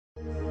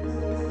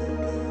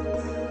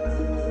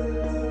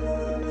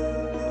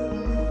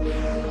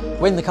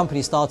When the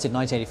company started in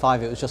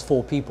 1985, it was just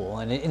 4 people,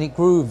 and it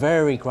grew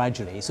very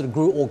gradually. It sort of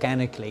grew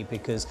organically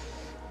because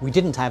we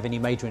didn't have any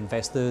major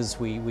investors.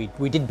 We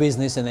did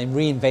business and then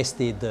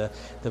reinvested the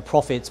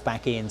profits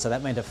back in, so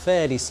that meant a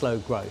fairly slow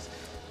growth.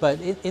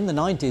 But in the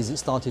 90s, it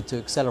started to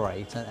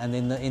accelerate, and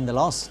in the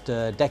last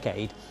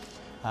decade,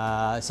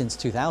 since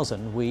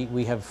 2000,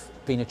 we have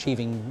been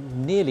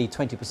achieving nearly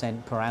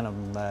 20% per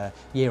annum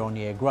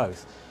year-on-year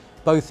growth,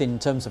 both in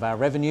terms of our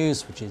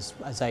revenues, which is,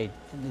 as I say,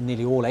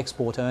 nearly all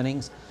export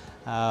earnings.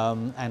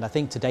 And I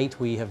think to date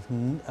we have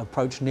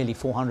approached nearly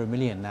 400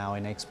 million now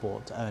in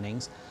export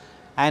earnings.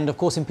 And of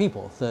course in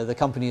people, the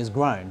company has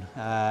grown.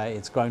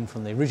 It's grown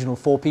from the original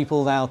 4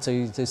 people now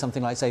to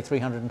something like, say,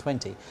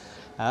 320.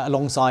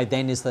 Alongside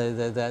then is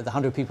the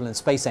 100 people in the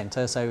Space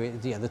Centre, so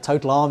the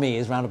total army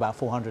is around about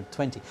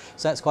 420.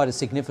 So that's quite a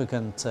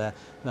significant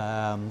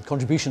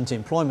contribution to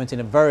employment in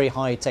a very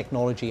high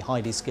technology,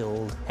 highly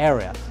skilled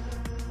area.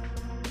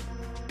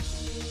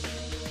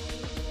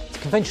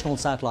 Conventional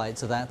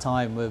satellites at that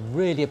time were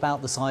really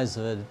about the size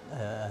of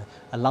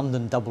a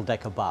London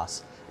double-decker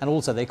bus, and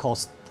also they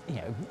cost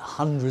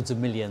hundreds of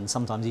millions,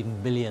 sometimes even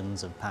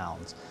billions of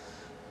pounds.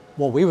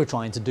 What we were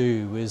trying to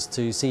do was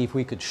to see if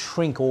we could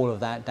shrink all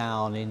of that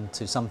down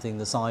into something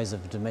the size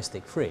of a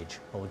domestic fridge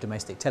or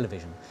domestic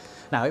television.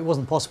 Now, it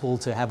wasn't possible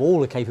to have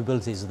all the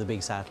capabilities of the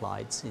big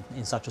satellites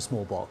in such a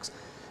small box,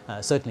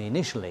 certainly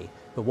initially,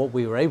 but what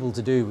we were able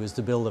to do was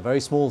to build a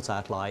very small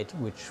satellite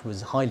which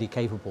was highly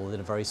capable at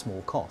a very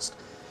small cost.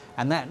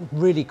 And that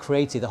really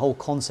created the whole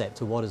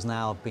concept of what has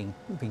now been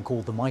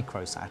called the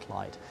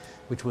microsatellite,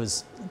 which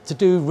was to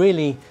do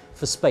really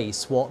for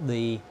space what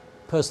the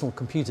personal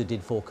computer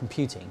did for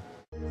computing.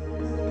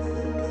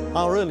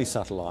 Our early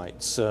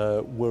satellites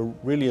were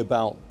really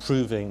about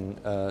proving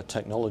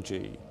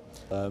technology.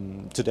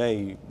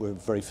 Today we're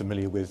very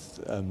familiar with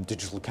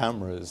digital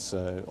cameras,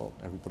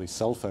 everybody's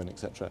cell phone,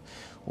 etc.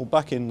 Well,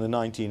 back in the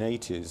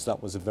 1980s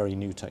that was a very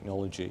new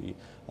technology,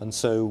 and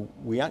so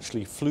we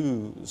actually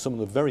flew some of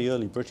the very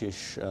early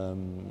British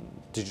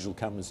digital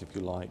cameras, if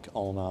you like,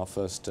 on our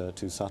first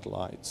 2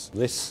 satellites.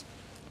 This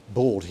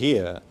board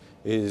here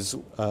is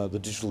the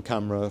digital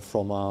camera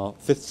from our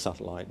 5th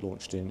satellite,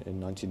 launched in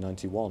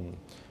 1991,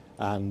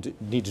 and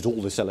it needed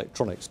all this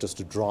electronics just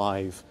to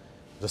drive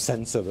the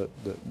sensor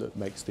that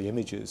makes the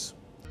images.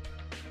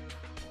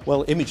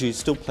 Well, images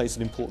still plays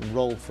an important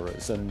role for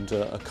us, and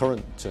a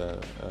current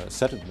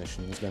set of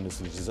missions, known as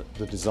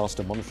the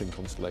Disaster Monitoring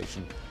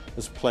Constellation,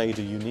 has played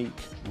a unique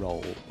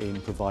role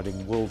in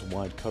providing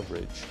worldwide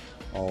coverage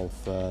of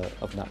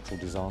natural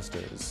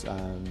disasters.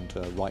 And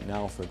right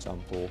now, for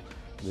example,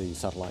 the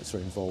satellites are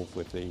involved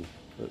with the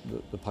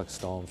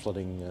Pakistan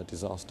flooding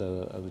disaster,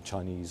 the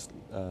Chinese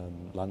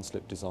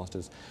landslip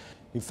disasters.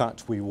 In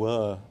fact,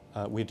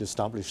 we'd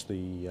established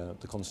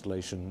the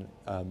Constellation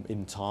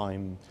in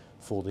time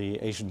for the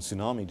Asian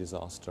tsunami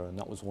disaster, and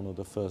that was one of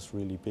the first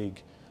really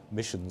big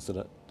missions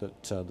that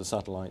the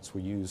satellites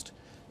were used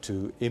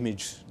to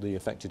image the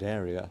affected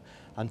area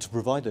and to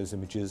provide those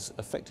images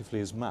effectively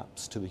as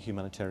maps to the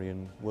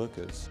humanitarian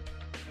workers.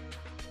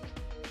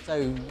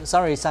 So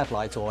Surrey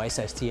Satellite, or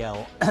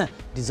SSTL,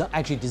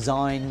 actually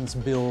designs,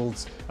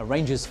 builds,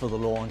 arranges for the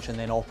launch and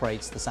then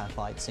operates the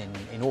satellites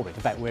in orbit.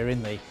 In fact, we're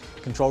in the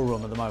control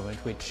room at the moment,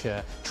 which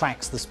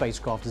tracks the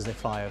spacecraft as they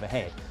fly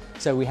overhead.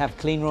 So we have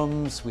clean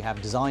rooms, we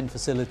have design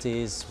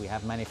facilities, we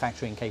have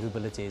manufacturing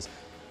capabilities.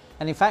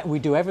 And in fact, we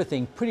do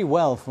everything pretty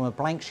well from a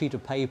blank sheet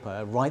of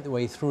paper right the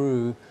way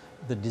through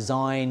the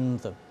design,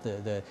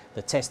 the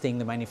testing,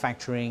 the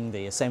manufacturing,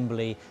 the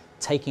assembly,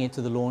 taking it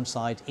to the launch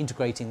site,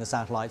 integrating the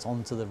satellites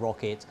onto the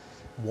rocket,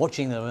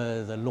 watching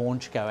the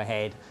launch go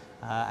ahead,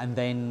 and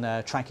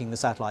then tracking the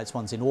satellites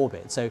once in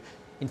orbit. So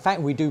in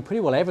fact, we do pretty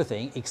well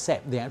everything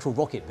except the actual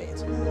rocket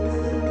bit.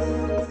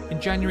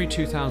 In January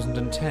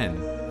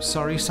 2010,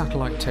 Surrey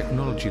Satellite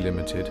Technology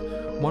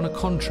Ltd won a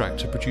contract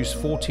to produce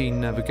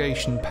 14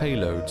 navigation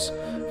payloads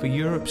for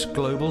Europe's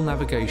Global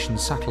Navigation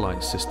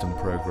Satellite System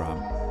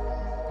programme.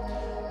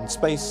 And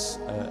space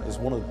is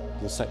one of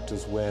the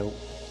sectors where,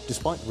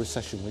 despite the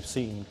recession, we've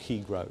seen key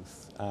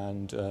growth,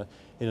 and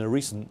in a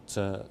recent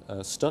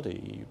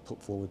study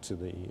put forward to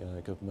the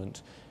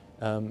government,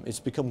 it's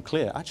become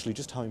clear actually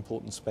just how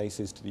important space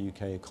is to the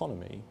UK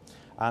economy,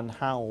 and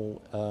how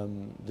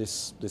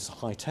this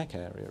high-tech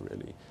area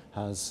really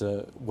has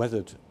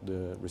weathered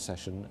the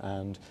recession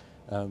and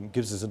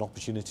gives us an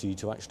opportunity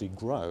to actually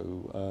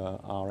grow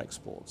our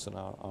exports and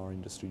our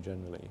industry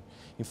generally.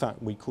 In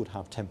fact, we could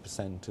have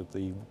 10% of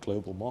the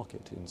global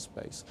market in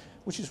space,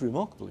 which is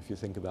remarkable if you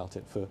think about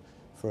it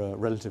for a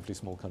relatively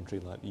small country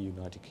like the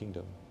United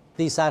Kingdom.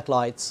 These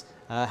satellites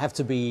have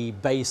to be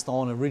based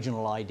on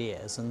original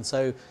ideas, and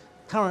so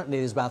currently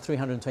there's about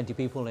 320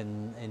 people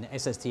in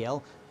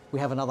SSTL. We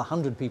have another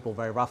 100 people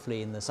very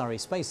roughly in the Surrey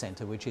Space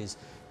Centre, which is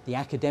the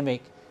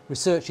academic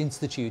research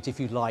institute, if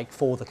you like,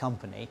 for the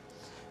company,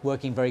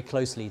 working very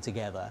closely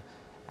together.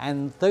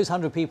 And those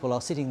 100 people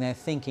are sitting there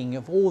thinking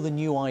of all the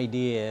new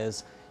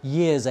ideas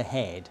years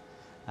ahead,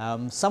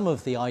 Some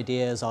of the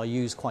ideas are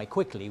used quite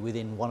quickly,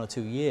 within 1 or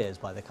 2 years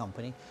by the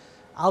company.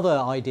 Other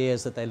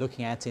ideas that they're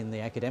looking at in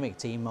the academic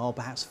team are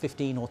perhaps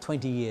 15 or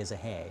 20 years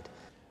ahead.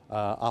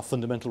 Our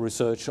fundamental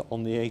research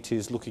on the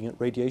 80s looking at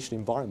radiation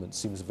environments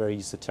seems a very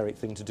esoteric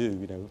thing to do,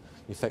 you know,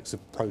 the effects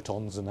of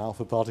protons and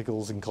alpha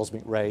particles and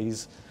cosmic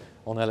rays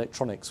on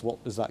electronics. What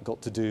has that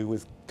got to do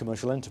with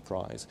commercial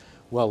enterprise?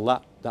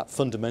 Well, that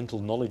fundamental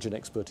knowledge and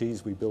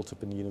expertise we built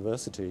up in the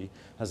university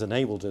has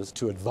enabled us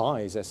to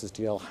advise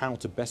SSTL how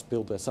to best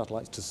build their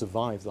satellites to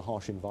survive the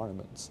harsh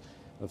environments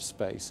of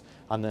space,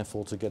 and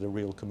therefore to get a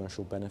real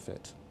commercial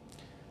benefit.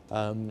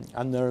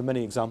 And there are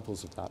many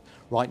examples of that.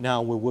 Right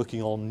now we're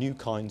working on new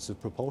kinds of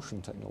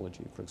propulsion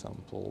technology, for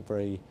example,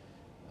 very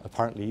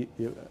apparently,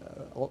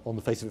 on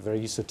the face of it,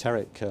 very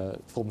esoteric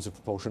forms of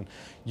propulsion,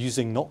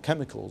 using not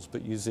chemicals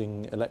but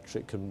using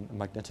electric and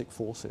magnetic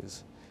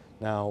forces.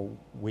 Now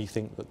we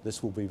think that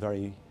this will be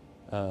very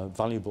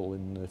valuable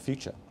in the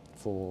future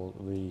for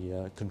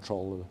the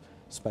control of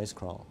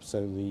spacecraft.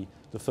 So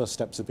the first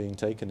steps are being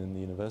taken in the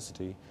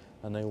university,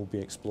 and they will be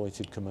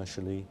exploited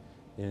commercially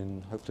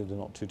in hopefully the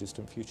not too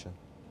distant future.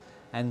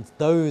 And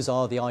those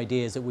are the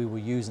ideas that we will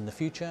use in the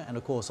future, and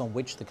of course on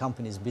which the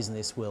company's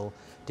business will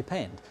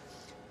depend.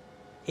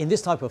 In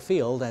this type of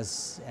field,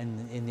 as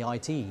in the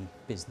IT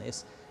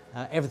business,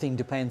 everything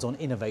depends on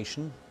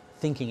innovation,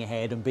 thinking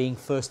ahead and being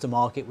first to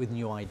market with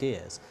new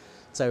ideas.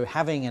 So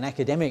having an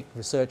academic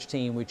research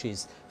team which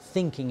is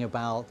thinking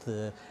about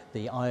the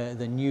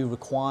new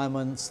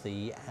requirements,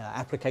 the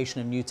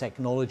application of new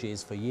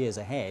technologies for years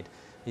ahead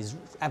is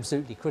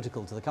absolutely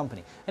critical to the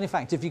company. And in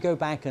fact, if you go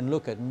back and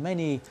look at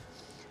many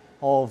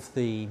of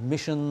the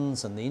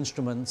missions and the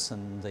instruments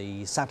and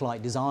the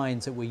satellite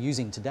designs that we're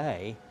using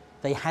today,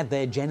 they had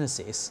their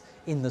genesis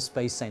in the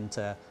Space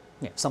Center,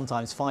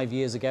 sometimes 5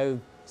 years ago,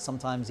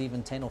 sometimes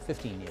even 10 or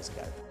 15 years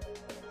ago.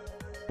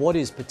 What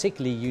is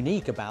particularly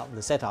unique about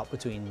the setup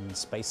between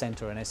Space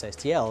Center and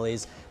SSTL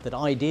is that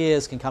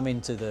ideas can come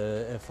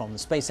into from the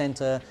Space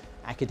Center,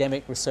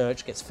 academic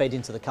research gets fed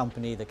into the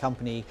company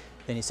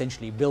then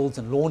essentially builds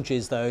and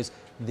launches those.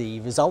 The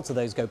results of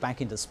those go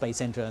back into Space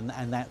Center,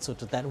 and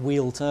that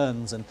wheel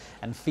turns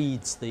and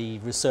feeds the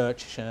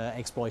research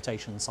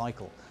exploitation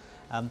cycle.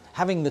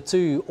 Having the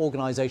two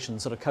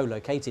organizations sort of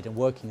co-located and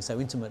working so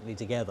intimately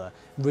together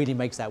really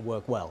makes that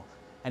work well.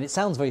 And it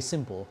sounds very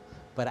simple,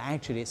 but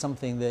actually it's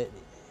something that,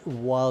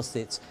 whilst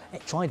it's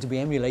trying to be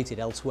emulated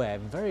elsewhere,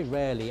 very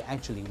rarely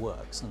actually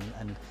works.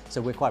 And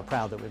so we're quite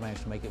proud that we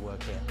managed to make it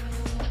work here.